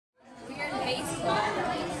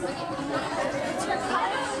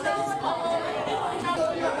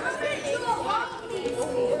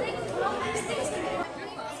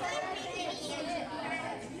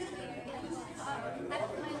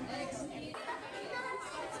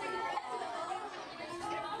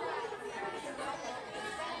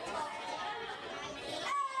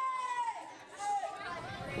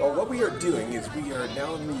Well, what we are doing is we are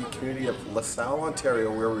now in the community of LaSalle, Ontario,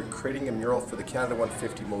 where we're creating a mural for the Canada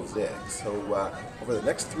 150 Mosaic. So over the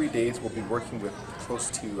next 3 days, we'll be working with close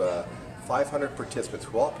to 500 participants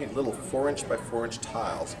who all paint little 4-inch by 4-inch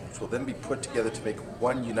tiles, which will then be put together to make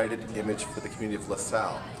one united image for the community of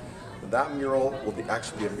LaSalle. That mural will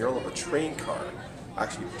actually be a mural of a train car,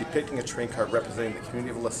 actually depicting a train car representing the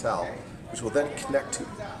community of LaSalle, which will then connect to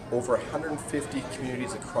over 150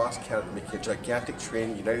 communities across Canada, making a gigantic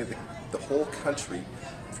train uniting the whole country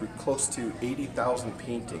through close to 80,000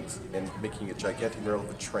 paintings and making a gigantic mural of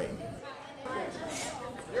a train.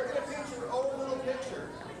 You're going to paint your own little picture,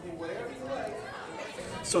 whatever you like.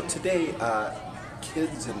 So today,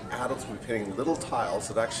 kids and adults will be painting little tiles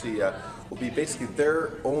that actually will be basically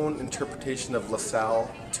their own interpretation of LaSalle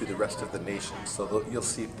to the rest of the nation. So you'll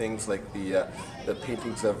see things like the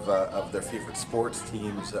paintings of their favorite sports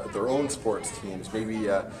teams, their own sports teams, maybe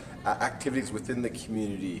activities within the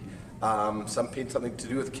community. Some paint something to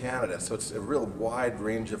do with Canada, so it's a real wide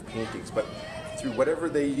range of paintings. But through whatever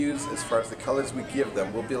they use as far as the colors we give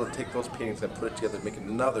them, we'll be able to take those paintings and put it together and make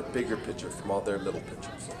another bigger picture from all their little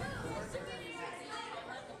pictures.